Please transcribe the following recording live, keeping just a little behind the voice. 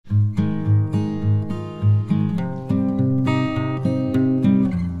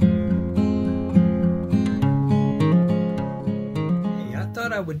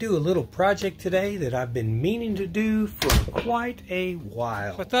do a little project today that I've been meaning to do for quite a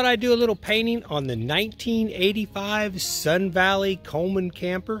while. So I thought I'd do a little painting on the 1985 Sun Valley Coleman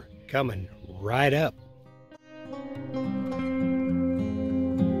camper, coming right up.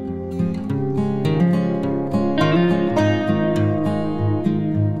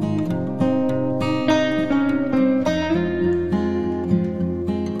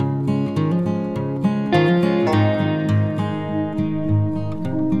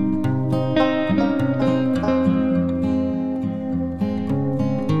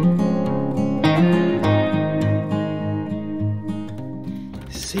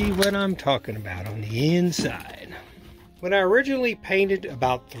 See what I'm talking about on the inside. When I originally painted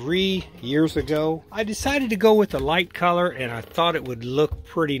about 3 years ago, I decided to go with a light color and I thought it would look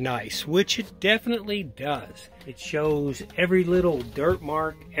pretty nice, which it definitely does. It shows every little dirt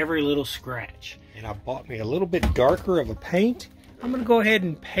mark, every little scratch. And I bought me a little bit darker of a paint. I'm gonna go ahead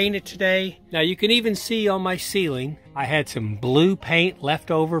and paint it today. Now you can even see on my ceiling, I had some blue paint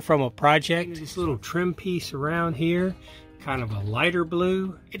left over from a project. This little trim piece around here, kind of a lighter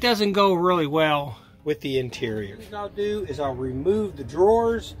blue. It doesn't go really well with the interior. What I'll do is I'll remove the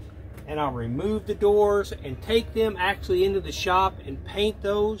drawers and I'll remove the doors and take them actually into the shop and paint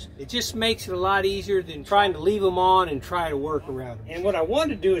those. It just makes it a lot easier than trying to leave them on and try to work around them. And what I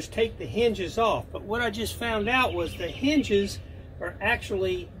wanted to do is take the hinges off, but what I just found out was the hinges are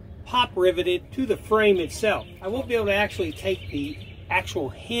actually pop riveted to the frame itself. I won't be able to actually take the actual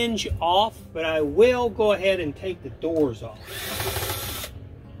hinge off, but I will go ahead and take the doors off.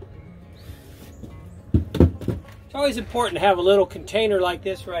 It's always important to have a little container like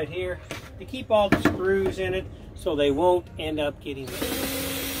this right here to keep all the screws in it so they won't end up getting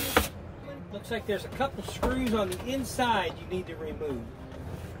wet. Looks like there's a couple screws on the inside you need to remove.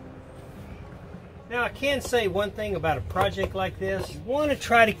 Now I can say one thing about a project like this. You want to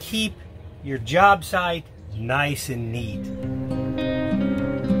try to keep your job site nice and neat.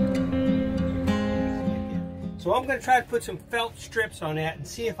 So I'm going to try to put some felt strips on that and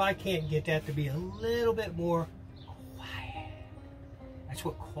see if I can't get that to be a little bit more quiet. That's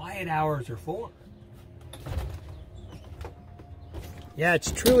what quiet hours are for. Yeah,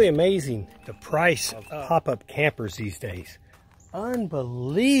 it's truly amazing the price of pop-up campers these days.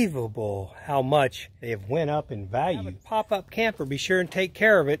 Unbelievable how much they have went up in value. Have a pop-up camper, be sure and take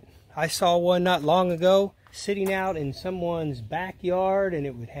care of it. I saw one not long ago sitting out in someone's backyard and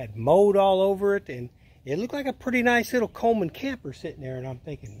it had mold all over it, and it looked like a pretty nice little Coleman camper sitting there, and I'm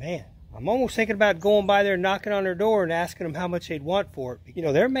thinking, man, I'm almost thinking about going by there, knocking on their door and asking them how much they'd want for it. You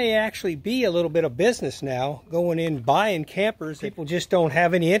know, there may actually be a little bit of business now going in buying campers people just don't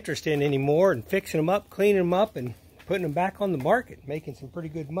have any interest in anymore, and fixing them up, cleaning them up, and putting them back on the market, making some pretty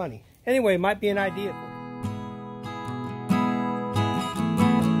good money. Anyway, it might be an idea for you.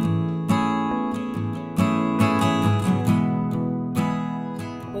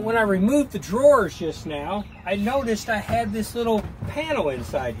 When I removed the drawers just now, I noticed I had this little panel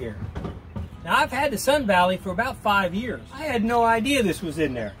inside here. Now I've had the Sun Valley for about 5 years. I had no idea this was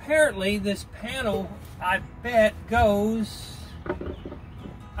in there. Apparently this panel, I bet, goes,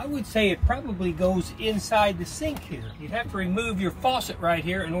 I would say it probably goes inside the sink here. You'd have to remove your faucet right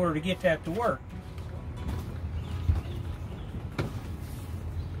here in order to get that to work.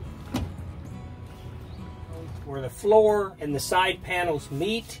 Where the floor and the side panels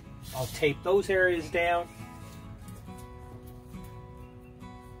meet, I'll tape those areas down.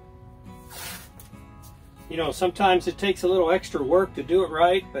 You know, sometimes it takes a little extra work to do it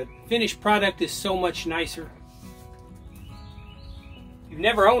right, but finished product is so much nicer. If you've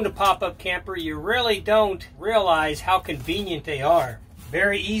never owned a pop-up camper, you really don't realize how convenient they are.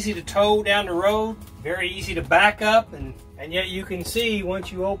 Very easy to tow down the road, very easy to back up, and yet you can see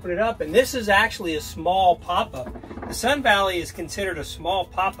once you open it up, and this is actually a small pop-up. The Sun Valley is considered a small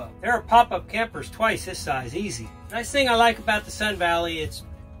pop-up. There are pop-up campers twice this size, easy. Nice thing I like about the Sun Valley, it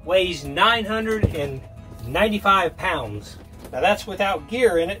weighs 995 pounds. Now that's without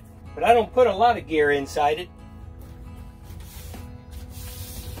gear in it, but I don't put a lot of gear inside it.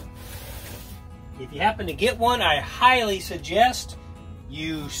 If you happen to get one, I highly suggest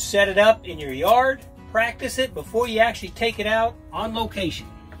you set it up in your yard, practice it before you actually take it out on location.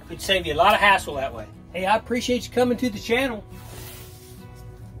 Could save you a lot of hassle that way. Hey, I appreciate you coming to the channel.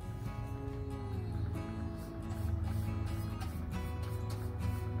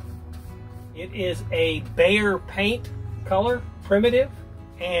 It is a Bayer paint color, primitive,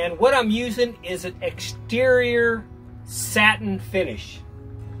 and what I'm using is an exterior satin finish.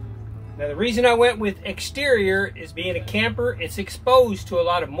 Now the reason I went with exterior is being a camper, it's exposed to a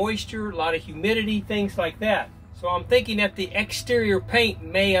lot of moisture, a lot of humidity, things like that. So I'm thinking that the exterior paint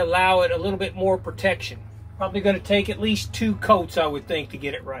may allow it a little bit more protection. Probably going to take at least 2 coats, I would think, to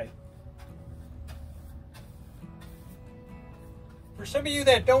get it right. For some of you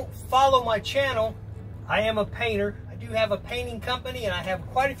that don't follow my channel, I am a painter. I do have a painting company, and I have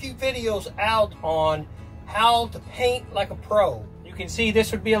quite a few videos out on how to paint like a pro. You can see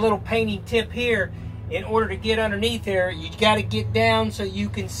this would be a little painting tip here. In order to get underneath there, you got to get down so you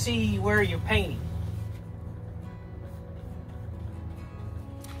can see where you're painting.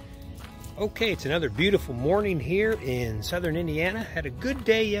 Okay, it's another beautiful morning here in southern Indiana. Had a good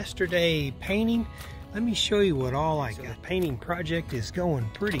day yesterday painting. Let me show you what all I got. The painting project is going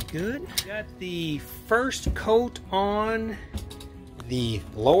pretty good. Got the first coat on the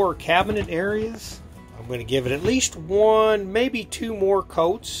lower cabinet areas. I'm going to give it at least 1, maybe 2 more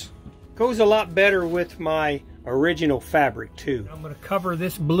coats. Goes a lot better with my original fabric too. I'm going to cover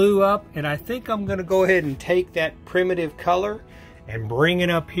this blue up, and I think I'm going to go ahead and take that primitive color and bring it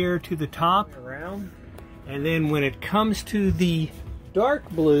up here to the top around. And then when it comes to the dark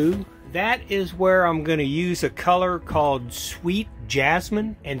blue, that is where I'm going to use a color called Sweet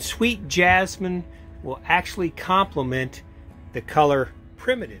Jasmine. And Sweet Jasmine will actually complement the color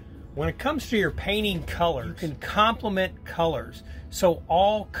Primitive. When it comes to your painting colors, you can complement colors. So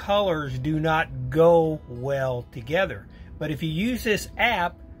all colors do not go well together. But if you use this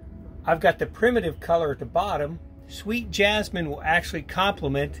app, I've got the primitive color at the bottom. Sweet Jasmine will actually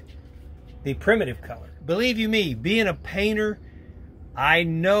complement the primitive color. Believe you me, being a painter, I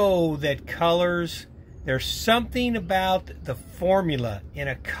know that colors, there's something about the formula in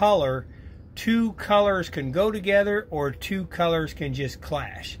a color. 2 colors can go together or 2 colors can just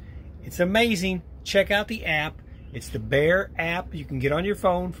clash. It's amazing. Check out the app. It's the Bear app you can get on your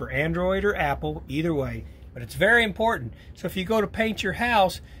phone for Android or Apple, either way. But it's very important. So if you go to paint your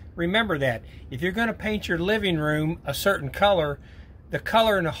house, remember that. If you're going to paint your living room a certain color, the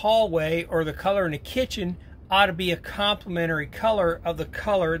color in the hallway or the color in the kitchen ought to be a complementary color of the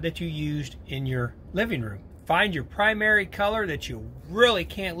color that you used in your living room. Find your primary color that you really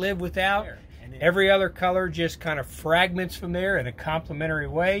can't live without. And every other color just kind of fragments from there in a complementary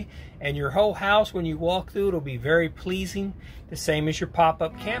way. And your whole house, when you walk through, it'll be very pleasing. The same as your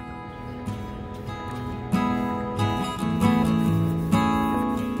pop-up camper.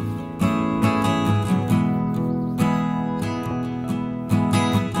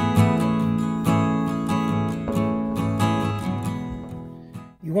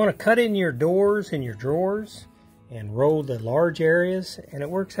 You want to cut in your doors and your drawers and roll the large areas, and it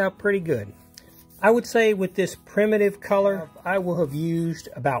works out pretty good. I would say with this primitive color, I will have used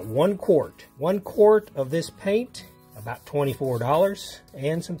about 1 quart. 1 quart of this paint, about $24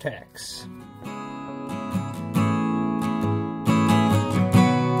 and some tax.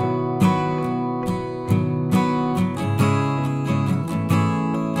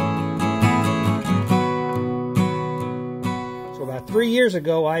 About 3 years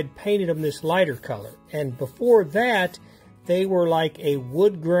ago, I'd painted them this lighter color, and before that they were like a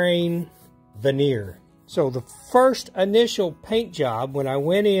wood grain veneer. So the first initial paint job, when I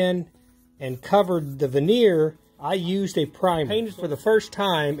went in and covered the veneer, I used a primer. Painted for the first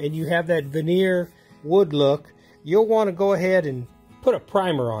time and you have that veneer wood look, you'll want to go ahead and put a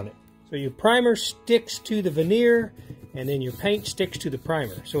primer on it. So your primer sticks to the veneer and then your paint sticks to the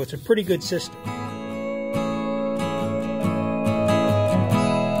primer. So it's a pretty good system.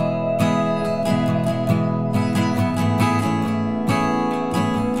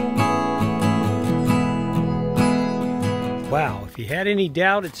 Wow, if you had any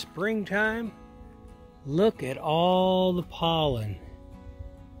doubt it's springtime, look at all the pollen.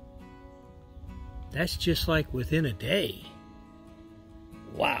 That's just like within a day.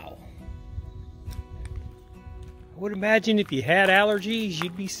 Wow. I would imagine if you had allergies,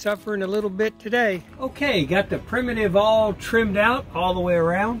 you'd be suffering a little bit today. Okay, got the primitive all trimmed out all the way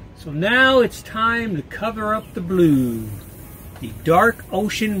around. So now it's time to cover up the blue, the dark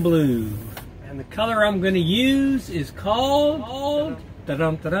ocean blue. And the color I'm going to use is called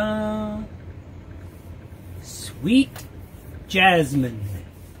Sweet Jasmine.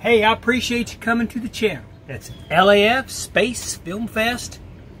 Hey, I appreciate you coming to the channel. That's LAF Space Film Fest.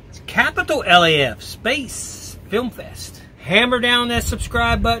 It's capital LAF Space Film Fest. Hammer down that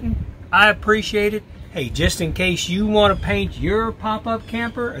subscribe button. I appreciate it. Hey, just in case you want to paint your pop-up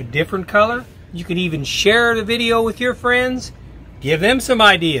camper a different color, you can even share the video with your friends. Give them some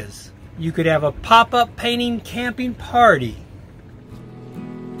ideas. You could have a pop-up painting camping party.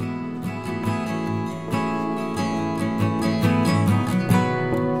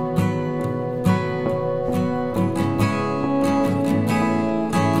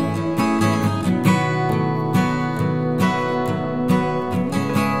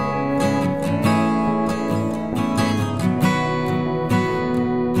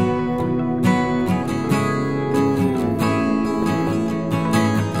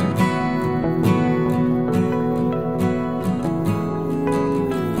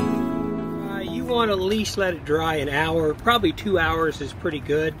 least let it dry an hour. Probably 2 hours is pretty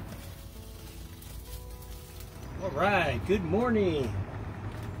good. All right, good morning.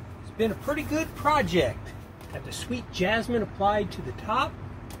 It's been a pretty good project. Got the sweet jasmine applied to the top.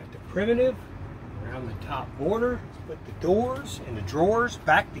 Got the primitive around the top border. Let's put the doors and the drawers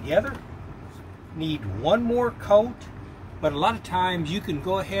back together. Need one more coat, but a lot of times you can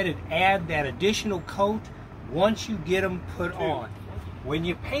go ahead and add that additional coat once you get them put on. When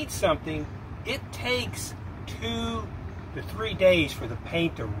you paint something, it takes 2 to 3 days for the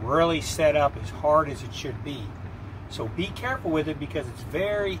paint to really set up as hard as it should be. So be careful with it because it's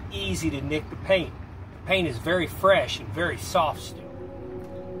very easy to nick the paint. The paint is very fresh and very soft still.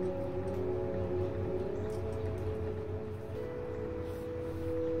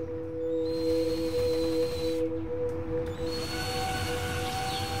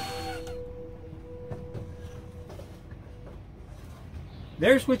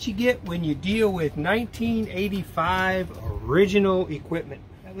 There's what you get when you deal with 1985 original equipment.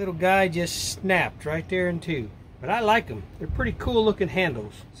 That little guy just snapped right there in two. But I like them. They're pretty cool looking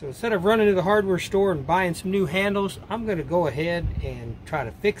handles. So instead of running to the hardware store and buying some new handles, I'm going to go ahead and try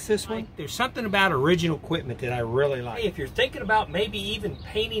to fix this one. There's something about original equipment that I really like. Hey, if you're thinking about maybe even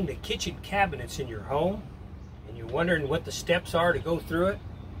painting the kitchen cabinets in your home, and you're wondering what the steps are to go through it,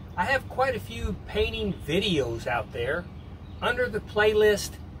 I have quite a few painting videos out there under the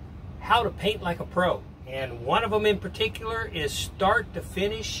playlist, How to Paint Like a Pro. And one of them in particular is start to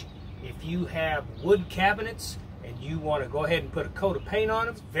finish. If you have wood cabinets and you want to go ahead and put a coat of paint on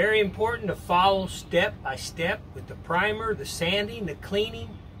them, it's very important to follow step by step with the primer, the sanding, the cleaning.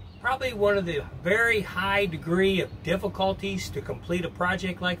 Probably one of the very high degree of difficulties to complete a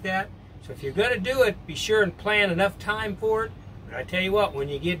project like that. So if you're going to do it, be sure and plan enough time for it. But I tell you what, when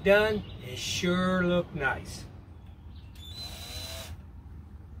you get done, it sure look nice.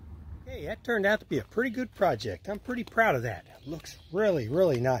 Hey, that turned out to be a pretty good project. I'm pretty proud of that. It looks really,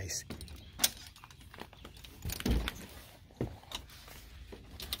 really nice.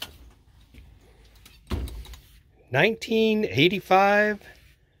 '85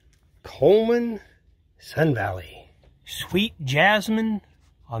 Coleman Sun Valley. Sweet jasmine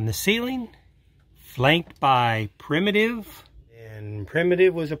on the ceiling, flanked by primitive. And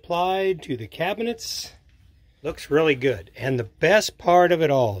primitive was applied to the cabinets. Looks really good. And the best part of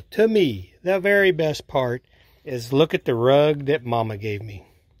it all, to me, the very best part, is look at the rug that Mama gave me.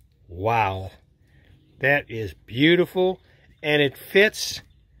 Wow. That is beautiful. And it fits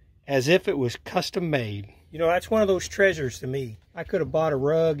as if it was custom made. You know, that's one of those treasures to me. I could have bought a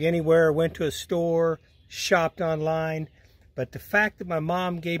rug anywhere, went to a store, shopped online. But the fact that my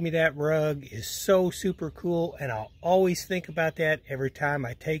mom gave me that rug is so super cool. And I'll always think about that every time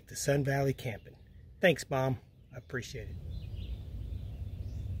I take the Sun Valley camping. Thanks, Mom. I appreciate it.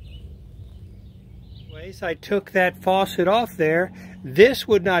 Anyways, I took that faucet off there. This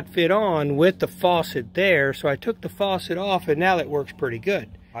would not fit on with the faucet there, so I took the faucet off and now that works pretty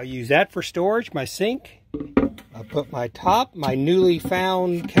good. I'll use that for storage, my sink. I'll put my newly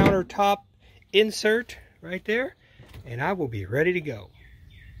found countertop insert right there, and I will be ready to go.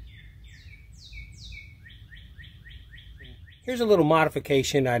 Here's a little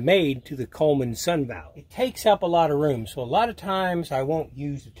modification I made to the Coleman Sun Valley. It takes up a lot of room, so a lot of times I won't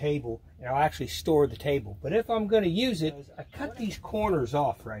use the table, and I'll actually store the table. But if I'm going to use it, I cut these corners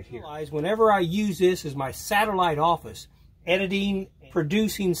off right here. Whenever I use this as my satellite office, editing,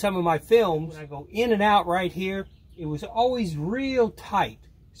 producing some of my films, when I go in and out right here, it was always real tight.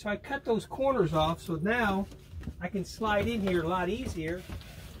 So I cut those corners off, so now I can slide in here a lot easier.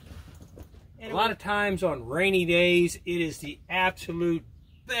 And a lot of times on rainy days, it is the absolute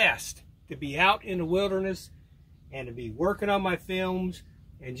best to be out in the wilderness and to be working on my films,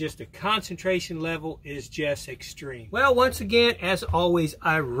 and just the concentration level is just extreme. Well, once again, as always,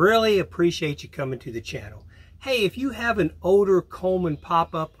 I really appreciate you coming to the channel. Hey, if you have an older Coleman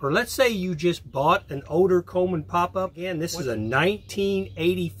pop-up, or let's say you just bought an older Coleman pop-up, again, this is a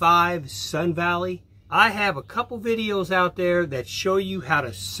 1985 Sun Valley. I have a couple videos out there that show you how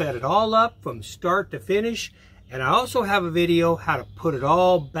to set it all up from start to finish. And I also have a video how to put it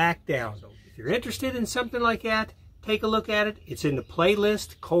all back down. So if you're interested in something like that, take a look at it. It's in the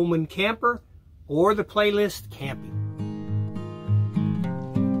playlist Coleman Camper or the playlist Camping.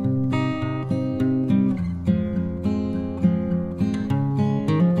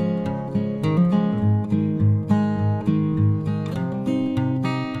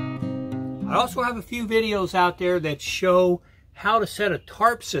 I also have a few videos out there that show how to set a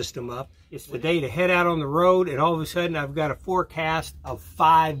tarp system up. It's the day to head out on the road, and all of a sudden I've got a forecast of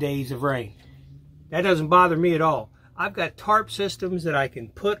 5 days of rain. That doesn't bother me at all. I've got tarp systems that I can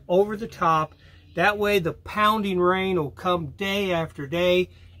put over the top That way the pounding rain will come day after day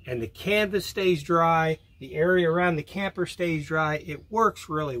and the canvas stays dry, the area around the camper stays dry. It works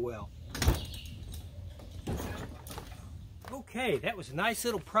really well. Okay, that was a nice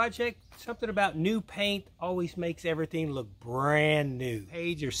little project. Something about new paint always makes everything look brand new.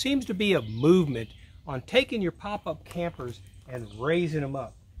 Hey, there seems to be a movement on taking your pop-up campers and raising them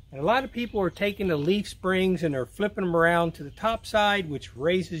up. And a lot of people are taking the leaf springs and they're flipping them around to the top side, which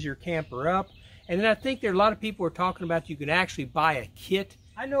raises your camper up. And then I think there are a lot of people are talking about you can actually buy a kit.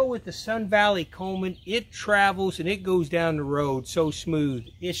 I know with the Sun Valley Coleman, it travels and it goes down the road so smooth.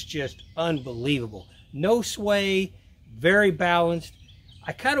 It's just unbelievable. No sway, very balanced.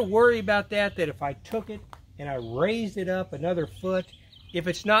 I kind of worry about that if I took it and I raised it up another foot, if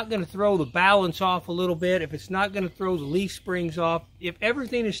it's not going to throw the balance off a little bit, if it's not going to throw the leaf springs off, if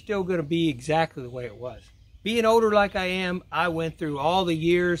everything is still going to be exactly the way it was. Being older like I am, I went through all the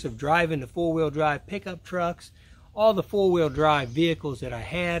years of driving the four-wheel drive pickup trucks, all the four-wheel drive vehicles that I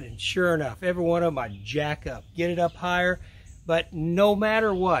had, and sure enough, every one of them I'd jack up, get it up higher. But no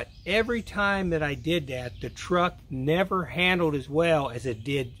matter what, every time that I did that, the truck never handled as well as it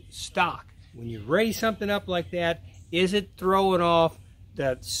did stock. When you raise something up like that, is it throwing off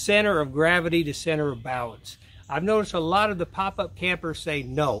the center of gravity to center of balance? I've noticed a lot of the pop-up campers say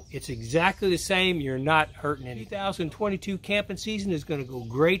no, it's exactly the same, you're not hurting anything. 2022 camping season is going to go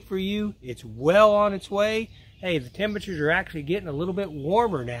great for you. It's well on its way. Hey, the temperatures are actually getting a little bit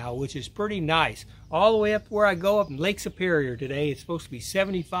warmer now, which is pretty nice. All the way up where I go up in Lake Superior today, it's supposed to be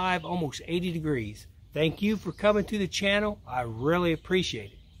 75, almost 80 degrees. Thank you for coming to the channel. I really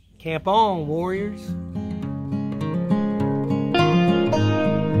appreciate it. Camp on, warriors.